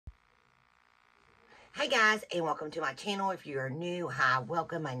Hi guys, and welcome to my channel. If you are new, hi,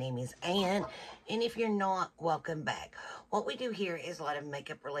 welcome. My name is Ann, and if you're not, welcome back. What we do here is a lot of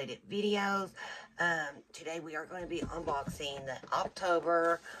makeup related videos. Today we are going to be unboxing the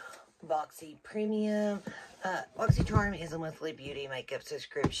October Boxy Premium. BoxyCharm is a monthly beauty makeup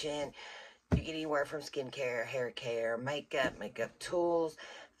subscription. You get anywhere from skincare, hair care, makeup tools.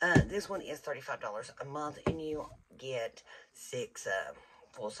 This one is $35 a month, and you get 6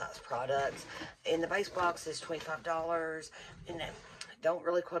 full-size products. And the base box is $25. And don't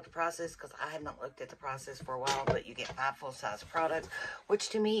really quote the prices because I have not looked at the prices for a while, but you get 5 full-size products, which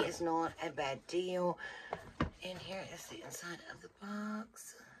to me is not a bad deal. And here is the inside of the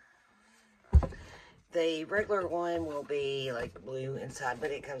box. The regular one will be like blue inside,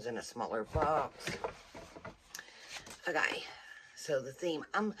 but it comes in a smaller box. Okay, so the theme,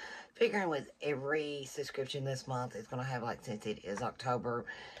 I'm figuring with every subscription this month, it's going to have, like, since it is October,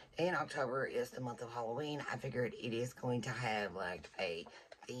 and October is the month of Halloween, I figured it is going to have, like, a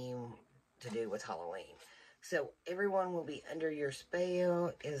theme to do with Halloween. So everyone will be under your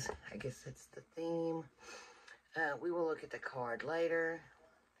spell, I guess that's the theme. We will look at the card later.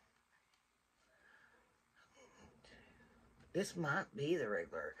 This might be the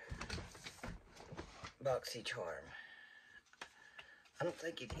regular BoxyCharm. I don't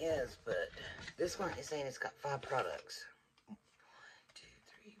think it is, but this one is saying it's got 5 products. 1, 2,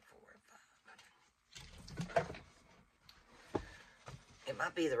 3, 4, 5. It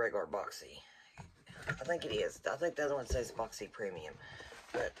might be the regular Boxy. I think it is. I think the other one says Boxy Premium,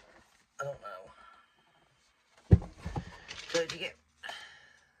 but I don't know. So if you get...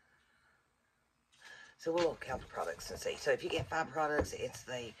 So we'll count the products and see. So if you get 5 products, it's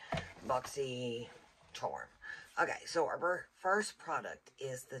the BoxyCharm. Okay, so our first product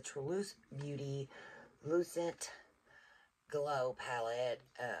is the Tresluce Beauty Lucete Glow Palette.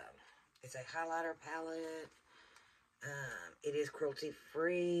 It's a highlighter palette. It is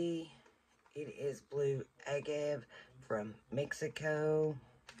cruelty-free. It is blue agave from Mexico.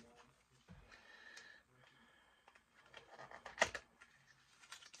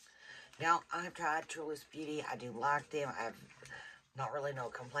 Now, I have tried Tresluce Beauty. I do like them. I have not really no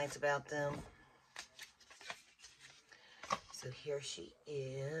complaints about them. So here she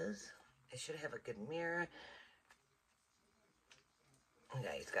is. It should have a good mirror.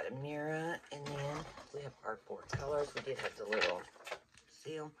 Okay, it's got a mirror, and then we have our 4 colors. We did have the little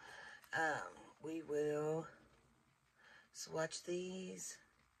seal. We will swatch these.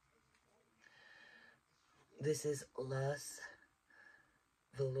 This is Lush,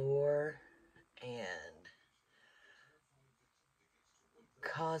 Velour, and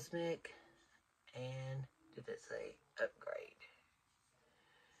Cosmic, and did it say Upgrade?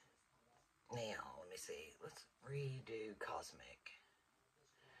 Now, let me see. Let's redo Cosmic.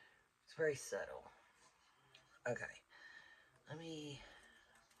 It's very subtle. Okay. Let me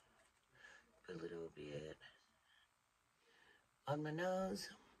put a little bit on my nose.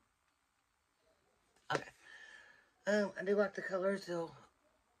 Okay. I do like the colors. They'll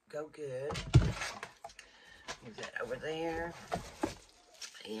go good. Move that over there.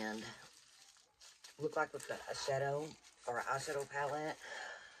 And look like we've got a shadow or an eyeshadow palette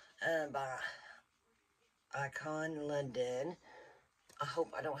by Icon London. I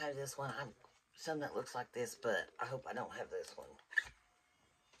hope I don't have this one. I'm some that looks like this, but I hope I don't have this one.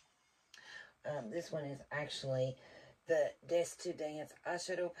 This one is actually the Dance to Dance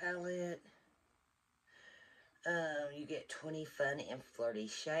eyeshadow palette. You get 20 fun and flirty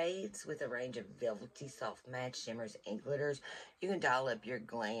shades with a range of velvety, soft matte shimmers and glitters. You can dial up your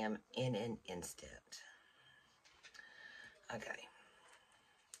glam in an instant. Okay.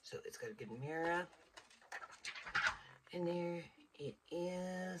 So it's got a good mirror. And there it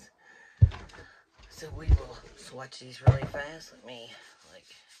is. So we will swatch these really fast. Let me, like,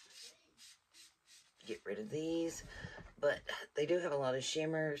 get rid of these. But they do have a lot of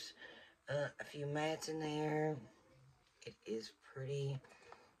shimmers. A few mattes in there. It is pretty.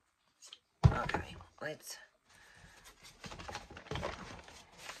 Okay, let's...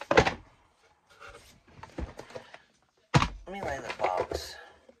 Let me lay the box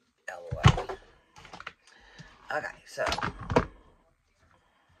out of the way. Okay, so...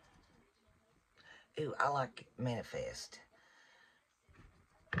 Ooh, I like Manifest.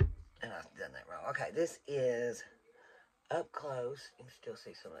 And I've done that wrong. Okay, this is up close. You can still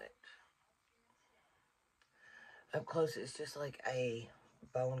see some of it. Up close, it's just like a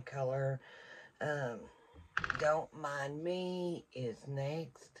bone color. Don't Mind Me is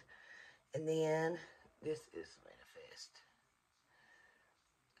next. And then this is Manifest.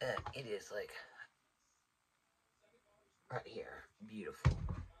 It is like right here. Beautiful.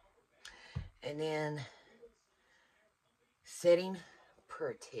 And then Setting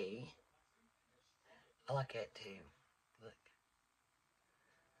Pretty. I like that too. Look.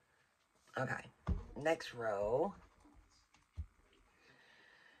 Okay. Next row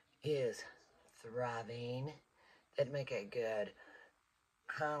is Thriving. That'd make a good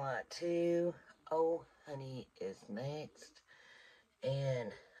highlight too. Oh Honey is next.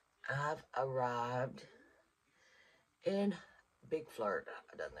 And I've Arrived in Big Flirt.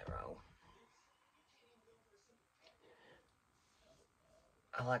 I done that wrong.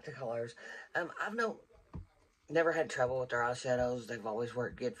 I like the colors. I've never had trouble with their eyeshadows. They've always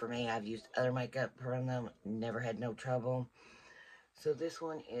worked good for me. I've used other makeup from them. Never had no trouble. So this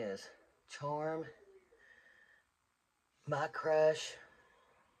one is Charm, My Crush,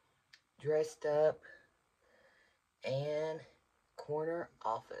 Dressed Up, and Corner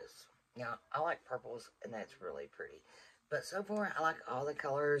Office. Now, I like purples, and that's really pretty. But so far, I like all the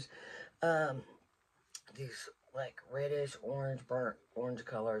colors. These like reddish, orange, burnt orange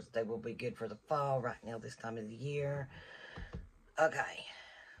colors. They will be good for the fall right now, this time of the year. Okay.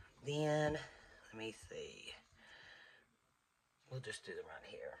 Then, let me see. We'll just do them right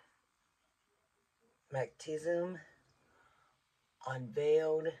here. Mactism,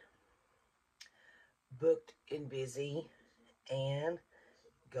 Unveiled, Booked and Busy, and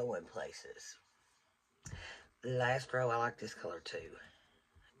Going Places. Last row, I like this color too.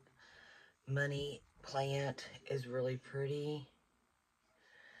 Money Plant is really pretty.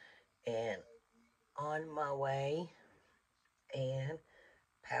 And On My Way, and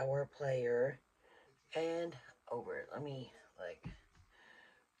Power Player, and Over It. Let me,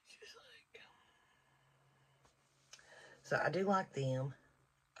 just like... So, I do like them.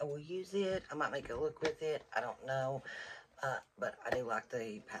 I will use it. I might make a look with it. I don't know. But I do like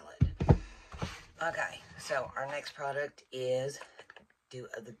the palette. Okay, so our next product is Dew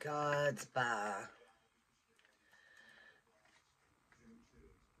of the Gods by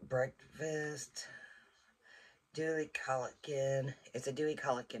Breakfast. Dewy Collagen. It's a Dewy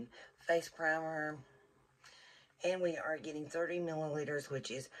Collagen face primer. And we are getting 30 milliliters,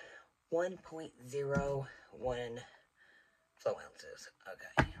 which is 1.01 flow ounces.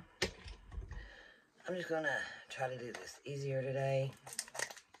 Okay. I'm just going to try to do this easier today.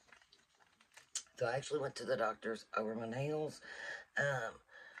 So I actually went to the doctor's over my nails. I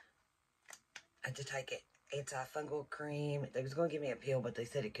had to take it. It's a fungal cream. They was going to give me a pill, but they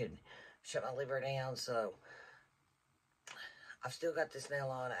said it could shut my liver down. So I've still got this nail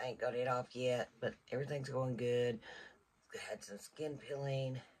on. I ain't got it off yet, but everything's going good. I had some skin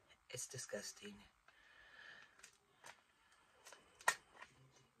peeling. It's disgusting.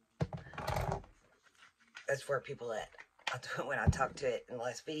 That's for people that, when I talked to it in the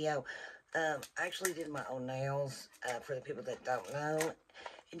last video, I actually did my own nails. For the people that don't know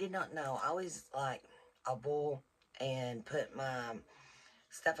and did not know, I always I'll boil and put my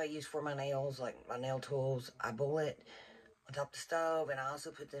stuff I use for my nails, like my nail tools. I boil it on top of the stove, and I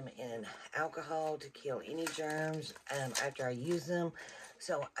also put them in alcohol to kill any germs after I use them.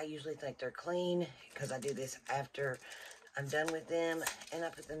 So I usually think they're clean because I do this after I'm done with them, and I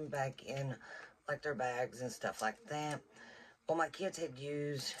put them back in like their bags and stuff like that. Well, my kids had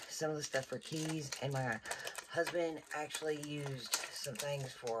used some of the stuff for keys, and my husband actually used some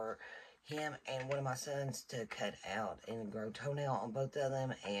things for him and one of my sons to cut out and grow toenail on both of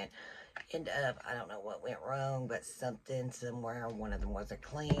them, and end up, I don't know what went wrong, but something somewhere, one of them wasn't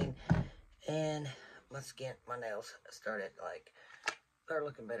clean, and my nails started they're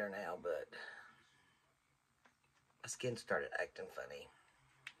looking better now, but my skin started acting funny.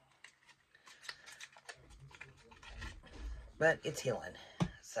 But it's healing.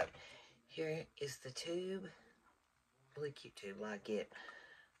 So, here is the tube. Really cute tube, like it.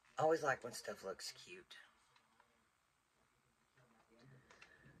 I always like when stuff looks cute.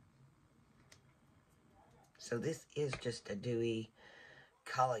 So this is just a dewy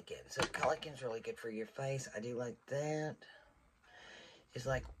collagen. So collagen's really good for your face. I do like that. It's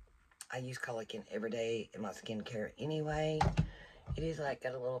like, I use collagen every day in my skincare anyway. It is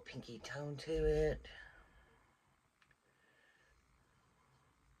got a little pinky tone to it.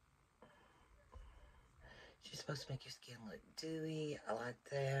 She's supposed to make your skin look dewy. I like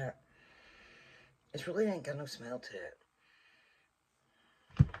that. It really ain't got no smell to it.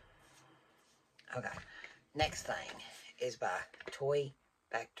 Okay. Next thing is by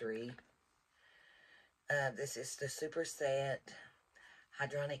ToyFactory. This is the Super Set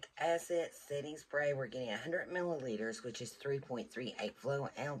Hyaluronic Acid Setting Spray. We're getting 100 milliliters, which is 3.38 flow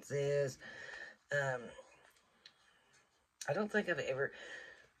ounces. I don't think I've ever...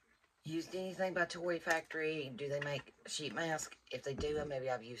 used anything by ToyFactory. Do they make sheet mask? If they do, maybe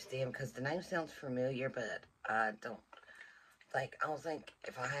I've used them because the name sounds familiar, but I don't think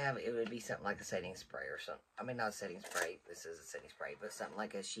if I have, it would be something like a setting spray or something. I mean, not a setting spray. This is a setting spray, but something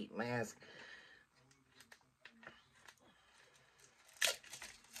like a sheet mask.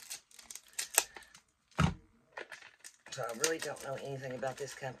 So I really don't know anything about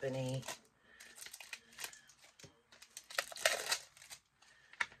this company.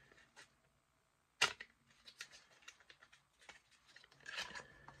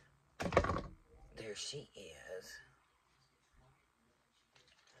 There she is.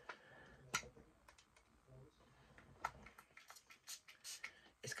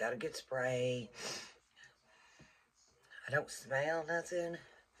 It's got a good spray. I don't smell nothing,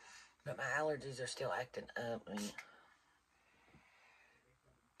 but my allergies are still acting up.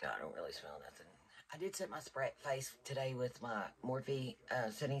 I don't really smell nothing. I did set my face today with my Morphe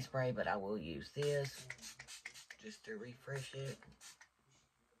setting spray, but I will use this just to refresh it.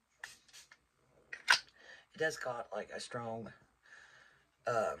 It does got like a strong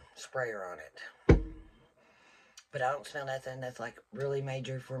sprayer on it, but I don't smell nothing that's like really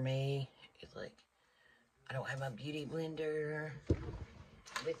major for me. It's like I don't have my beauty blender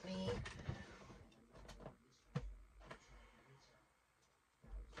with me.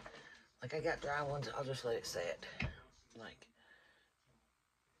 Like I got dry ones, I'll just let it set. Like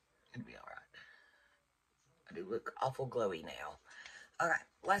it'll be all right. I do look awful glowy now. All right,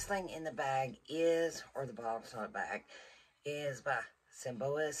 last thing in the bag is, or the box, not a bag, is by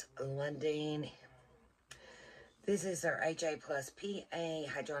Subbox London. This is their HA plus PA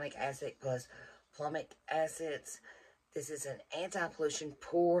hydronic acid plus plumic acids. This is an anti-pollution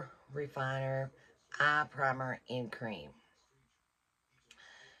pore refiner eye primer in cream.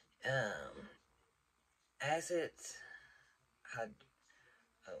 Acids,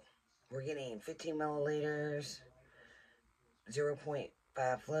 we're getting 15 milliliters,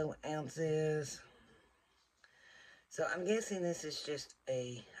 0.5 flow ounces. So I'm guessing this is just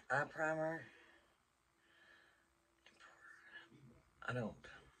a eye primer. I don't.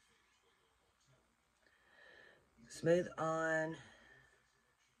 Smooth on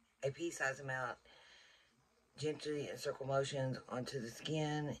a pea-sized amount, gently in circle motions onto the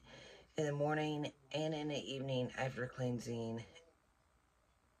skin in the morning and in the evening after cleansing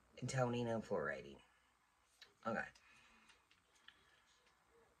and toning and fluorating. Okay.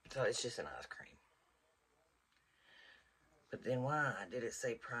 So it's just an ice cream. But then why did it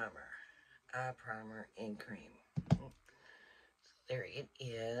say primer? Eye primer in cream. So there it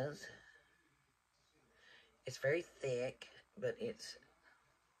is. It's very thick, but it's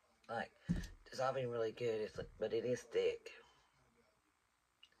like dissolving really good. But it is thick.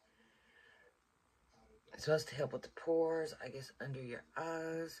 It's supposed to help with the pores, I guess, under your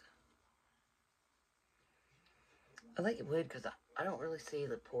eyes. I think it would because I don't really see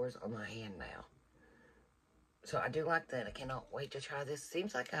the pores on my hand now. So I do like that. I cannot wait to try this.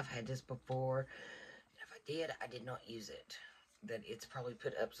 Seems like I've had this before. If I did, I did not use it. That it's probably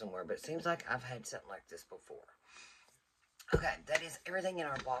put up somewhere. But it seems like I've had something like this before. Okay, that is everything in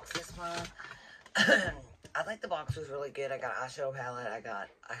our box this month. I think the box was really good. I got an eyeshadow palette. I got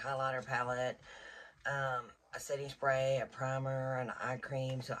a highlighter palette. A setting spray, a primer, an eye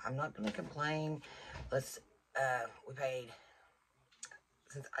cream. So I'm not going to complain. We paid,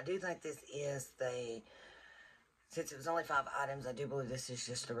 since I do think this is since it was only 5 items, I do believe this is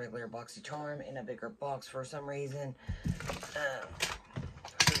just a regular BoxyCharm in a bigger box for some reason. So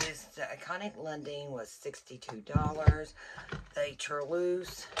this, the Iconic London was $62. The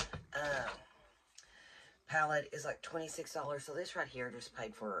Tresluce palette is like $26. So this right here just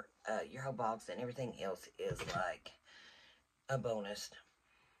paid for your whole box, and everything else is like a bonus.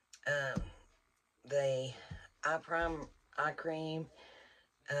 The eye cream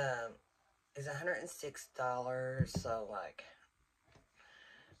is $106. So like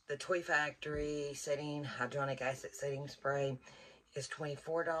the ToyFactory setting hydronic acid setting spray is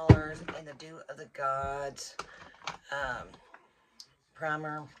 $24, and the Dew of the Gods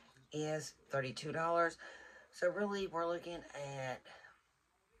primer is $32. So really we're looking at,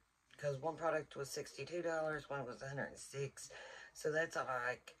 because one product was $62, one was $106, so that's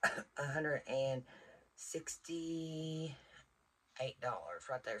like $168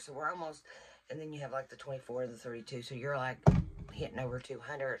 right there. So we're almost, and then you have like the 24 and the 32, so you're like hitting over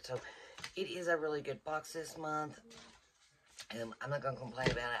 200. So it is a really good box this month. I'm not going to complain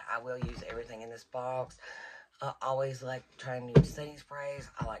about it. I will use everything in this box. I always like trying new setting sprays.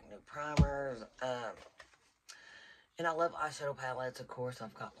 I like new primers. And I love eyeshadow palettes, of course.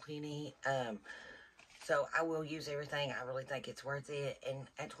 I've got plenty. So I will use everything. I really think it's worth it. And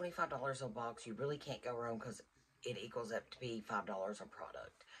at $25 a box, you really can't go wrong because it equals up to be $5 a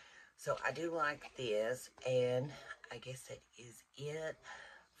product. So I do like this. And I guess that is it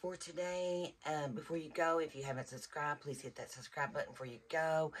for today. Before you go, if you haven't subscribed, please hit that subscribe button before you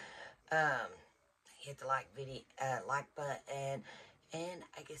go. Hit the like button. And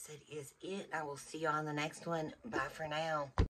I guess that is it. I will see you on the next one. Bye for now.